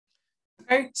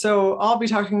Okay, so I'll be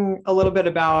talking a little bit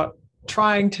about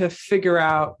trying to figure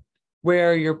out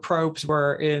where your probes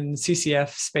were in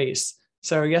CCF space.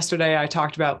 So yesterday I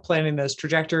talked about planning those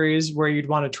trajectories where you'd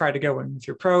want to try to go in with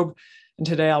your probe. And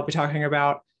today I'll be talking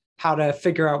about how to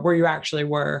figure out where you actually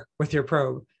were with your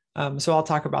probe. So I'll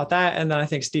talk about that. And then I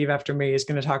think Steve after me is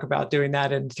going to talk about doing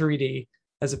that in 3D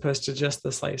as opposed to just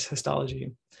the slice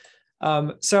histology.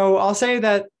 So I'll say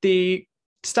that the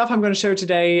stuff I'm going to show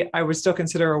today, I would still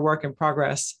consider a work in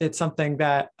progress. It's something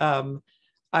that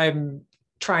I'm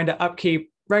trying to upkeep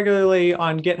regularly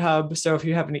on GitHub. So if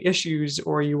you have any issues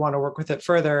or you want to work with it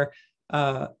further,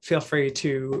 feel free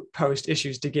to post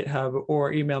issues to GitHub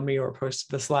or email me or post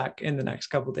to the Slack in the next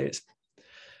couple of days.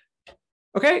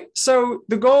 Okay, so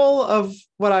the goal of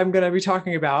what I'm going to be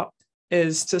talking about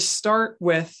is to start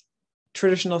with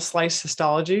traditional slice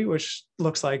histology, which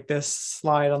looks like this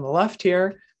slide on the left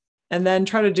here, and then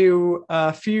try to do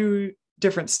a few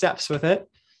different steps with it.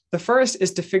 The first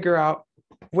is to figure out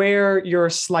where your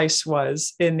slice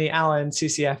was in the Allen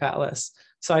CCF atlas.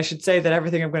 So I should say that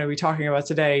everything I'm going to be talking about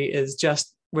today is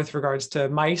just with regards to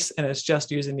mice, and it's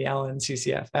just using the Allen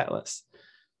CCF atlas.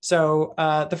 So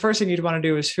the first thing you'd want to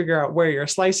do is figure out where your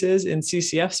slice is in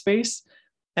CCF space.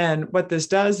 And what this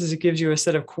does is it gives you a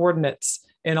set of coordinates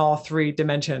in all 3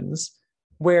 dimensions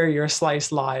where your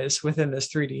slice lies within this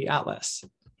 3D atlas.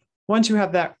 Once you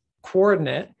have that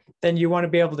coordinate, then you want to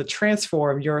be able to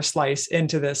transform your slice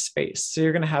into this space. So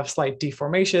you're going to have slight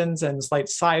deformations and slight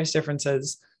size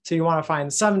differences. So you want to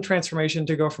find some transformation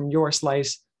to go from your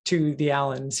slice to the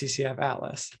Allen CCF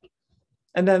atlas.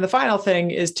 And then the final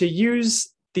thing is to use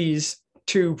these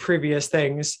 2 previous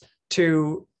things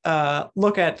to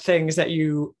look at things that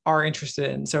you are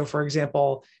interested in. So for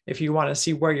example, if you want to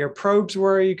see where your probes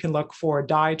were, you can look for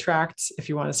dye tracts. If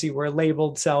you want to see where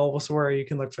labeled cells were, you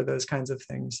can look for those kinds of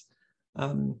things.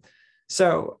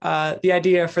 The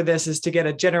idea for this is to get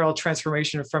a general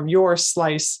transformation from your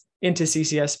slice into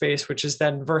CCF space, which is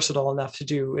then versatile enough to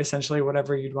do essentially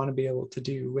whatever you'd want to be able to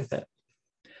do with it.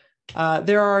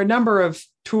 There are a number of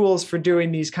tools for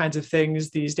doing these kinds of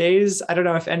things these days. I don't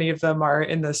know if any of them are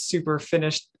in the super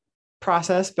finished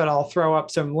process, but I'll throw up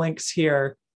some links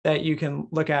here that you can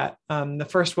look at. The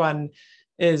first one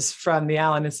is from the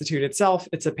Allen Institute itself.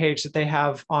 It's a page that they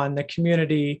have on the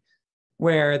community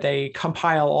where they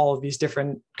compile all of these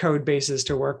different code bases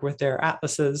to work with their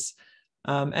atlases.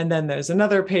 And then there's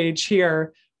another page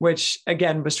here, which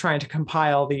again was trying to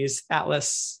compile these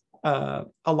atlas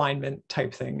alignment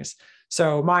type things.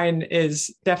 So mine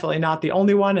is definitely not the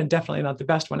only one and definitely not the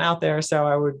best one out there. So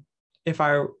I would, if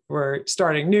I were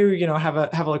starting new, have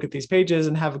a look at these pages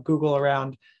and have a Google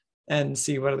around and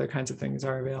see what other kinds of things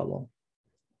are available.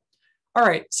 All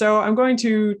right, so I'm going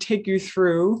to take you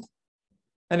through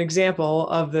an example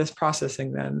of this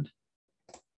processing then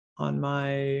on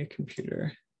my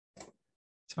computer.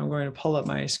 So I'm going to pull up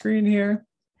my screen here.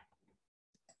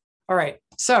 All right,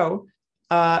 so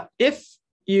if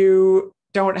you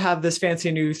don't have this fancy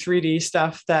new 3D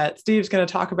stuff that Steve's going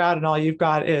to talk about, and all you've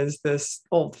got is this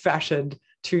old-fashioned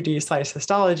 2D slice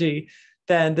histology,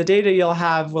 then the data you'll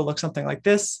have will look something like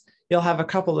this. You'll have a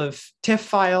couple of TIFF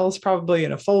files probably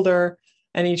in a folder,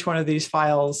 and each one of these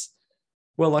files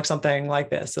will look something like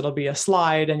this. It'll be a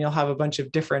slide, and you'll have a bunch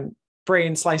of different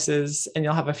brain slices, and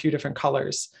you'll have a few different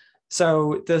colors.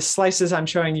 So the slices I'm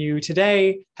showing you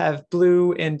today have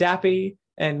blue in DAPI,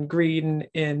 and green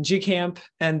in GCamp,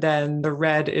 and then the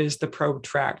red is the probe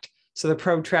tract. So the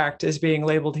probe tract is being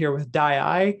labeled here with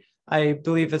dye. I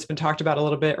believe it's been talked about a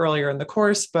little bit earlier in the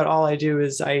course, but all I do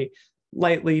is I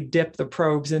lightly dip the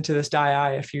probes into this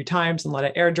dye a few times and let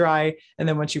it air dry. And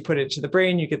then once you put it to the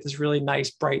brain, you get this really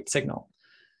nice bright signal.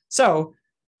 So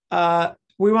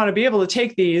we want to be able to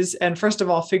take these and first of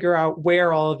all, figure out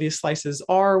where all of these slices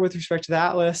are with respect to the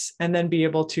atlas, and then be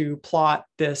able to plot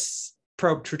this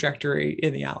probe trajectory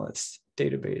in the atlas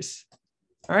database.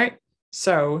 All right,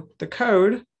 so the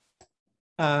code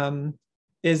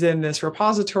is in this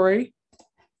repository,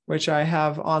 which I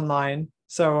have online.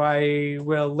 So I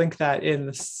will link that in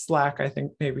the Slack, I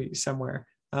think maybe somewhere.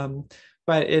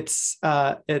 But it's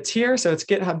here, so it's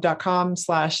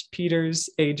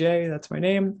github.com/PetersAJ, that's my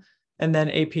name, and then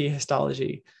AP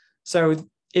histology. So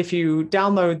if you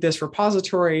download this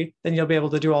repository, then you'll be able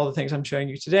to do all the things I'm showing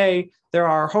you today. There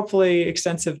are hopefully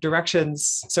extensive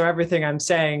directions. So everything I'm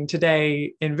saying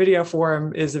today in video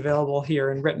form is available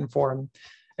here in written form.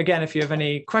 Again, if you have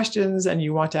any questions and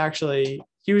you want to actually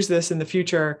use this in the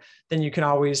future, then you can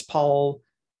always pull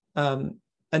a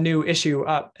new issue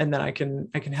up, and then I can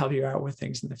help you out with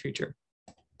things in the future.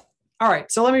 All right,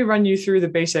 so let me run you through the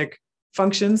basic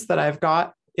functions that I've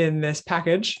got in this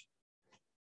package.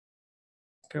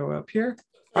 go up here.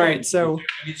 All right, so.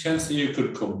 Any chance that you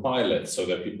could compile it so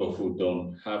that people who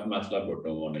don't have MATLAB or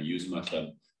don't want to use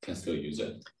MATLAB can still use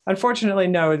it? Unfortunately,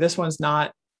 no, this one's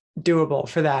not doable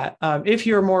for that. If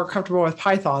you're more comfortable with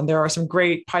Python, there are some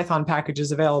great Python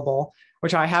packages available,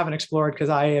 which I haven't explored because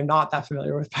I am not that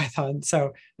familiar with Python.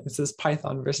 So it's this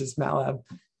Python versus MATLAB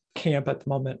camp at the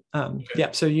moment.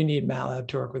 Yeah, so you need MATLAB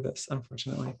to work with this,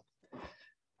 unfortunately.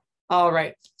 All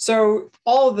right, so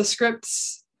all of the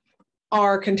scripts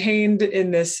are contained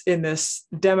in this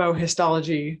demo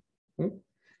histology,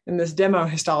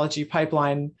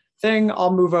 pipeline thing.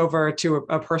 I'll move over to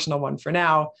a personal one for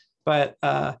now, but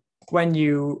when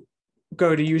you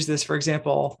go to use this, for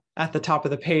example, at the top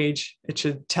of the page, it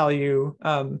should tell you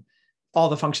all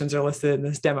the functions are listed in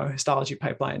this demo histology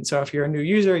pipeline. So if you're a new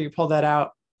user, you pull that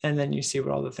out and then you see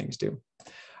what all the things do.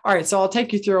 All right, so I'll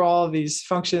take you through all of these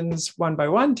functions one by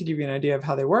one to give you an idea of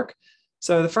how they work.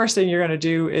 So the first thing you're going to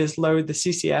do is load the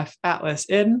CCF atlas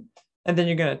in, and then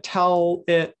you're going to tell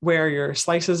it where your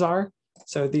slices are.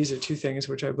 So these are two things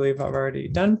which I believe I've already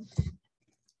done.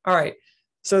 All right,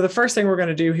 so the first thing we're going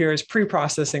to do here is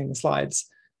pre-processing the slides.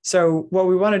 So what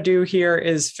we want to do here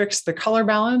is fix the color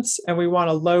balance, and we want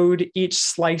to load each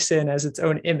slice in as its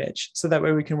own image. So that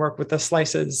way we can work with the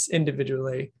slices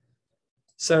individually.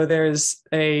 So there's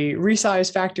a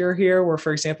resize factor here where,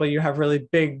 for example, you have really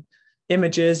big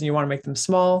images and you want to make them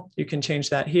small. You can change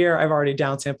that here. I've already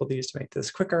downsampled these to make this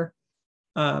quicker.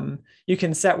 You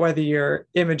can set whether your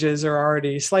images are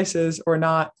already slices or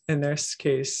not. In this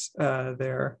case,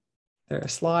 they're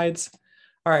slides.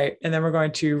 All right, and then we're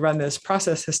going to run this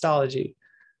process histology.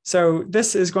 So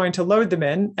this is going to load them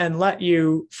in and let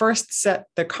you first set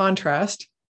the contrast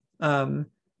and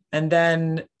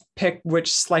then pick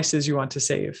which slices you want to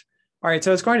save. All right,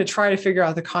 so it's going to try to figure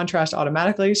out the contrast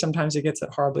automatically. Sometimes it gets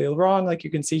it horribly wrong, like you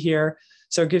can see here.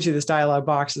 So it gives you this dialog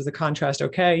box. Is the contrast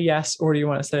okay? Yes. Or do you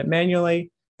want to set it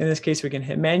manually? In this case, we can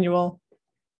hit manual.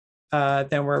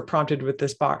 Then we're prompted with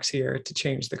this box here to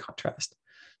change the contrast.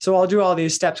 So I'll do all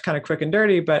these steps kind of quick and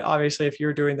dirty, but obviously if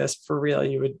you're doing this for real,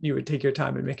 you would take your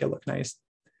time and make it look nice.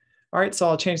 All right, so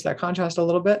I'll change that contrast a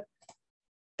little bit.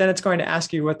 Then it's going to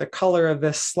ask you what the color of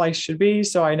this slice should be.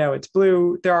 So I know it's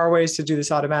blue. There are ways to do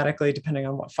this automatically depending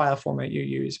on what file format you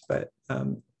use, but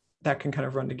that can kind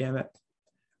of run the gamut.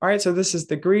 All right, so this is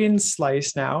the green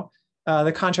slice now.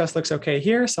 The contrast looks okay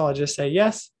here, so I'll just say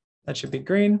yes, that should be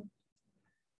green.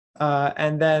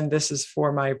 And then this is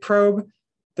for my probe.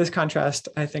 This contrast,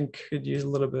 I think, could use a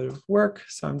little bit of work.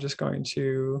 So I'm just going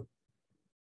to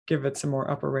give it some more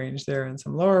upper range there and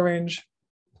some lower range,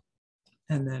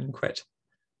 and then quit.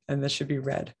 And this should be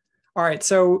red. All right,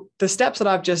 so the steps that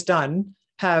I've just done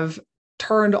have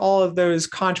turned all of those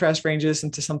contrast ranges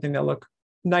into something that look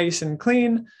nice and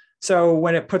clean. So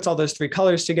when it puts all those three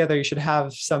colors together, you should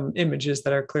have some images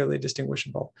that are clearly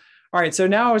distinguishable. All right, so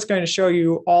now it's going to show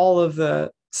you all of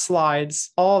the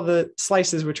slides, all of the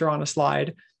slices which are on a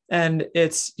slide, and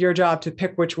it's your job to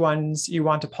pick which ones you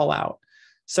want to pull out.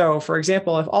 So for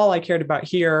example, if all I cared about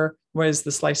here was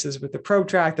the slices with the probe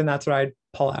track, then that's what I'd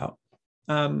pull out.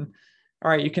 All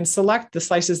right, you can select the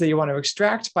slices that you want to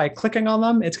extract by clicking on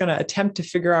them. It's going to attempt to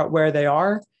figure out where they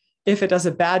are. If it does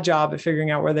a bad job at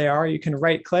figuring out where they are, you can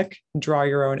right click and draw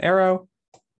your own arrow.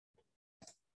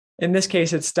 In this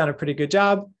case, it's done a pretty good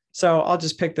job. So I'll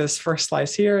just pick this first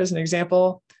slice here as an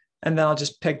example, and then I'll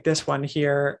just pick this one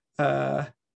here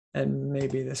and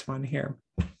maybe this one here.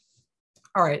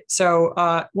 All right,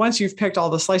 so once you've picked all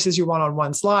the slices you want on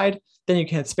one slide, then you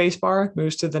can hit spacebar,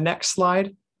 moves to the next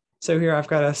slide. So here I've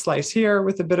got a slice here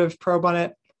with a bit of probe on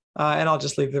it, and I'll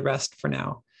just leave the rest for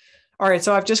now. All right,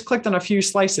 so I've just clicked on a few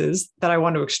slices that I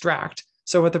want to extract.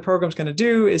 So what the program's going to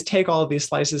do is take all of these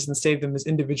slices and save them as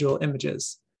individual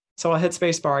images. So I'll hit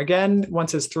spacebar again.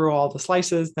 Once it's through all the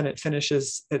slices, then it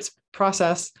finishes its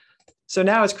process. So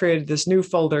now it's created this new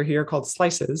folder here called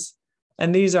slices.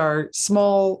 And these are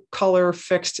small color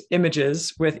fixed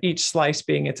images with each slice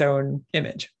being its own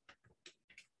image.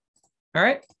 All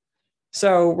right.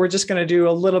 So we're just going to do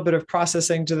a little bit of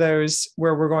processing to those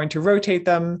where we're going to rotate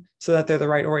them so that they're the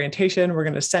right orientation. We're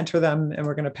going to center them and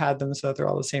we're going to pad them so that they're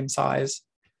all the same size.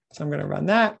 So I'm going to run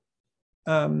that.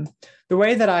 The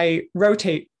way that I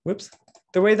rotate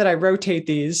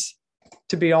these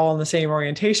to be all in the same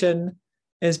orientation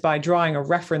is by drawing a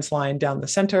reference line down the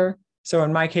center. So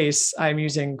in my case, I'm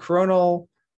using coronal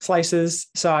slices.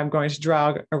 So I'm going to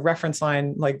draw a reference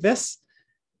line like this.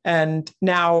 And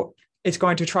now it's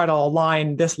going to try to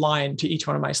align this line to each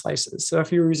one of my slices. So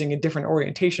if you're using a different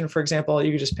orientation, for example,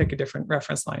 you could just pick a different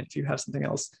reference line if you have something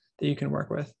else that you can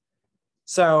work with.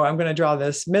 So I'm going to draw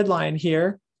this midline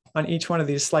here on each one of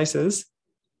these slices.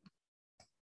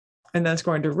 And then it's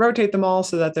going to rotate them all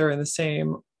so that they're in the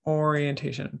same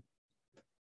orientation.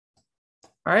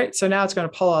 All right, so now it's going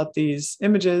to pull out these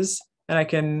images, and I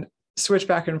can switch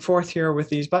back and forth here with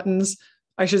these buttons.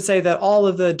 I should say that all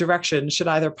of the directions should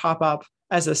either pop up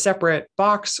as a separate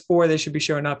box or they should be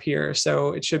shown up here. So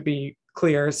it should be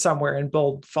clear somewhere in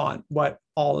bold font what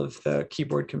all of the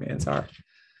keyboard commands are.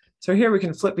 So here we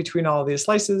can flip between all of these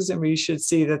slices, and we should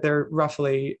see that they're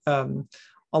roughly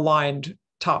aligned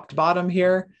top to bottom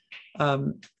here.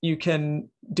 You can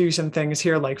do some things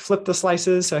here like flip the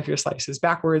slices. So if your slice is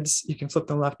backwards, you can flip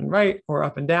them left and right or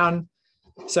up and down.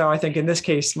 So I think in this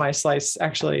case, my slice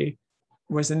actually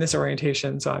was in this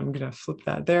orientation. So I'm going to flip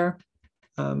that there.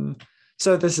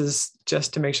 So this is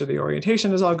just to make sure the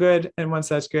orientation is all good. And once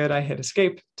that's good, I hit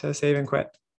escape to save and quit.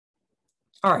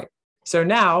 All right. So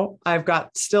now I've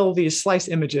got still these slice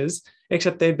images,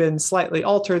 except they've been slightly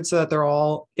altered so that they're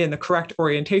all in the correct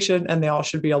orientation and they all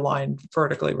should be aligned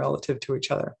vertically relative to each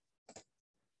other.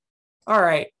 All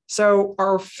right, so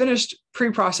our finished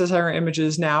pre-processing our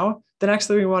images now. The next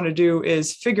thing we want to do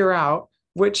is figure out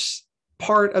which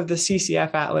part of the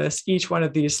CCF atlas each one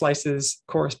of these slices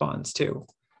corresponds to.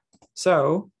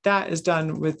 So that is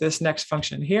done with this next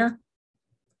function here.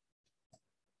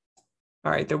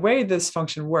 All right, the way this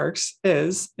function works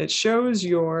is it shows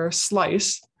your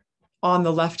slice on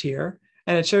the left here,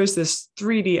 and it shows this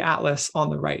 3D atlas on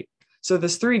the right. So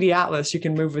this 3D atlas you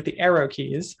can move with the arrow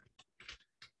keys.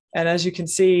 And as you can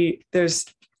see, there's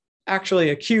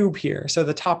actually a cube here. So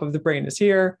the top of the brain is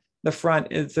here, the front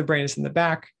is the brain is in the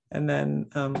back, and then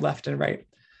left and right.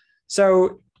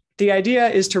 So the idea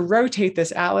is to rotate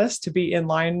this atlas to be in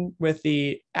line with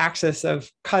the axis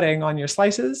of cutting on your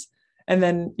slices. And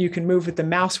then you can move with the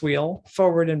mouse wheel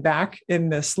forward and back in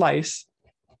the slice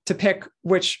to pick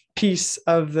which piece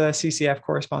of the CCF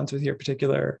corresponds with your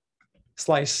particular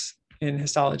slice in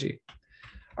histology.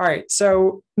 All right,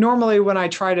 so normally when I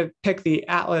try to pick the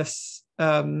atlas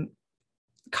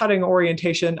cutting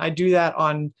orientation, I do that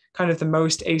on kind of the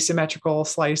most asymmetrical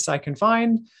slice I can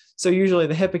find. So usually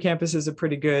the hippocampus is a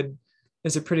pretty good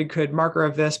marker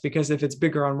of this, because if it's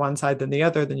bigger on one side than the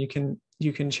other, then you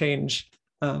can change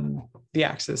the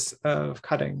axis of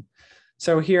cutting.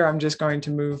 So here I'm just going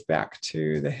to move back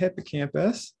to the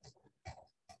hippocampus,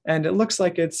 and it looks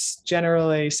like it's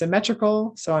generally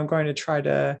symmetrical. So I'm going to try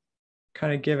to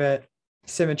kind of give it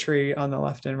symmetry on the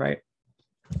left and right.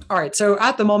 All right, so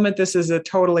at the moment, this is a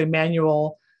totally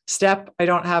manual step. I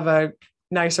don't have a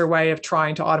nicer way of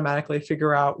trying to automatically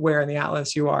figure out where in the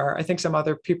atlas you are. I think some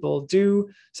other people do.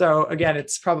 So again,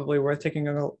 it's probably worth taking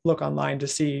a look online to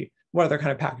see what other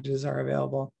kind of packages are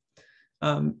available.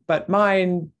 But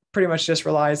mine pretty much just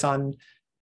relies on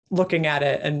looking at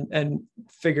it and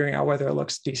figuring out whether it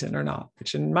looks decent or not,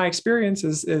 which in my experience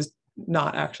is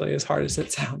not actually as hard as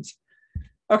it sounds.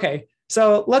 Okay,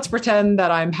 so let's pretend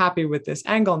that I'm happy with this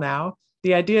angle now.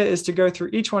 The idea is to go through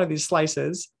each one of these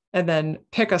slices and then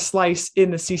pick a slice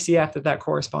in the CCF that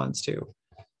corresponds to.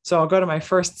 So I'll go to my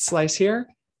first slice here,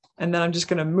 and then I'm just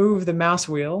going to move the mouse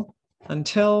wheel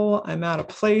until I'm at a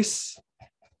place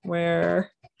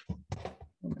where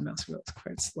my mouse wheel is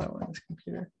quite slow on this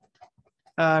computer.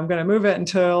 I'm going to move it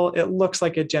until it looks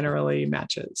like it generally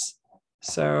matches.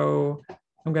 So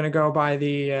I'm going to go by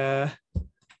the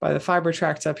fiber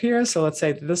tracks up here. So let's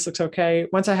say that this looks okay.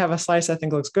 Once I have a slice I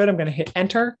think looks good, I'm going to hit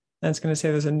enter, and it's going to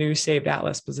say there's a new saved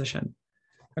atlas position.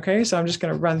 Okay, so I'm just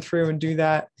going to run through and do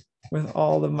that with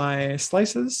all of my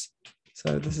slices.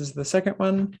 So this is the second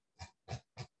one,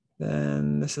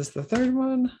 then this is the third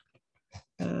one,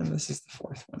 and this is the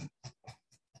fourth one.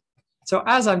 So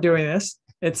as I'm doing this,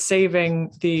 it's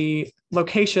saving the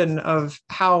location of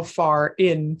how far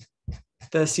in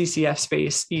the CCF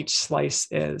space each slice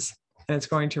is. And it's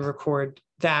going to record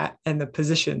that and the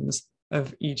positions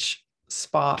of each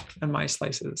spot in my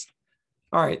slices.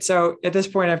 All right, so at this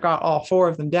point, I've got all 4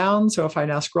 of them down. So if I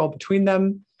now scroll between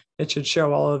them, it should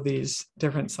show all of these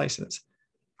different slices.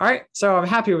 All right, so I'm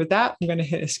happy with that. I'm going to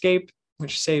hit escape,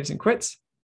 which saves and quits.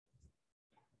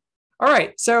 All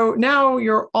right, so now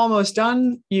you're almost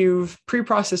done. You've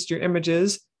pre-processed your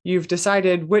images. You've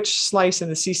decided which slice in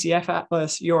the CCF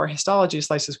atlas your histology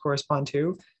slices correspond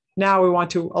to. Now we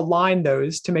want to align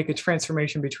those to make a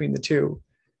transformation between the two.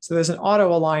 So there's an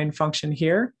auto align function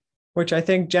here, which I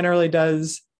think generally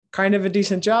does kind of a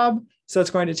decent job. So it's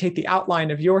going to take the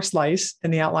outline of your slice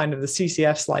and the outline of the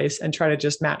CCF slice and try to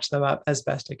just match them up as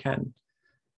best it can.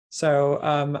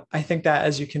 So I think that,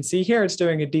 as you can see here, it's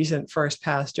doing a decent first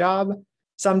pass job.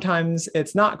 Sometimes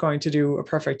it's not going to do a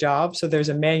perfect job. So there's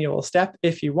a manual step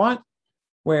if you want,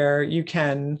 where you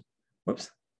can,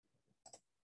 whoops,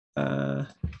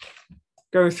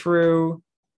 go through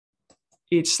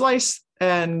each slice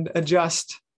and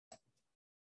adjust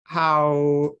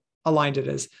how aligned it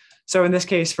is. So in this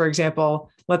case, for example,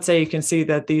 let's say you can see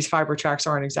that these fiber tracks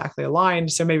aren't exactly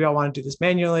aligned. So maybe I want to do this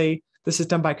manually. This is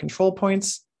done by control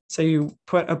points. So you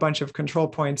put a bunch of control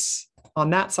points on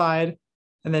that side,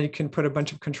 and then you can put a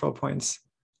bunch of control points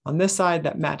on this side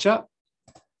that match up.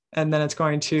 And then it's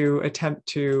going to attempt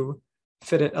to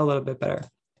fit it a little bit better.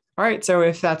 All right, so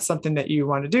if that's something that you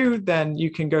want to do, then you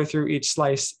can go through each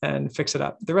slice and fix it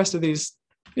up. The rest of these,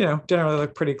 generally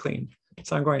look pretty clean.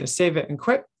 So I'm going to save it and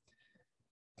quit.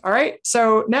 All right,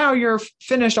 so now you're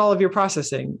finished all of your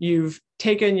processing. You've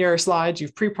taken your slides,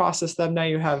 you've pre-processed them. Now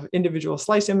you have individual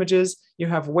slice images. You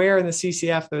have where in the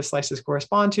CCF those slices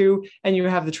correspond to, and you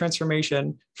have the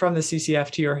transformation from the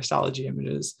CCF to your histology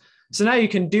images. So now you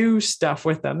can do stuff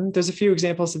with them. There's a few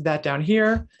examples of that down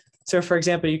here. So for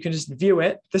example, you can just view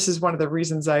it. This is one of the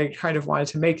reasons I kind of wanted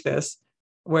to make this,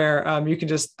 where you can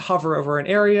just hover over an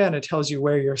area and it tells you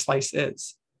where your slice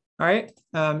is. All right.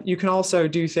 You can also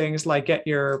do things like get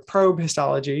your probe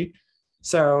histology.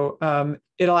 So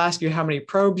it'll ask you how many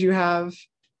probes you have,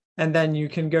 and then you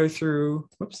can go through,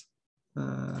 whoops,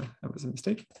 that was a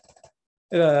mistake.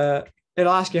 It'll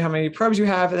ask you how many probes you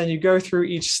have, and then you go through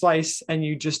each slice and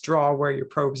you just draw where your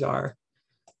probes are.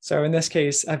 So in this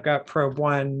case, I've got probe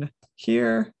 1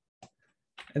 here,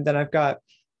 and then I've got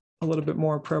a little bit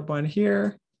more probe 1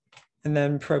 here, and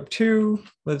then probe 2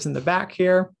 lives in the back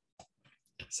here.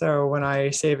 So when I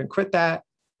save and quit that,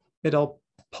 it'll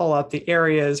pull up the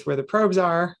areas where the probes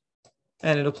are,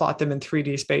 and it'll plot them in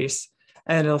 3D space,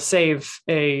 and it'll save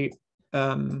a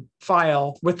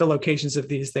file with the locations of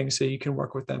these things so you can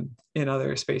work with them in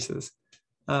other spaces.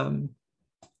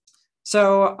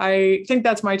 So I think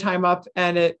that's my time up,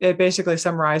 and it basically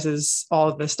summarizes all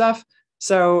of this stuff.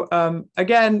 So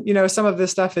again, some of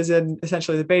this stuff is in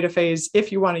essentially the beta phase.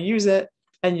 If you want to use it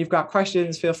and you've got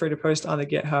questions, feel free to post on the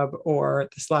GitHub or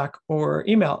the Slack or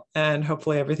email, and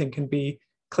hopefully everything can be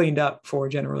cleaned up for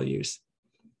general use.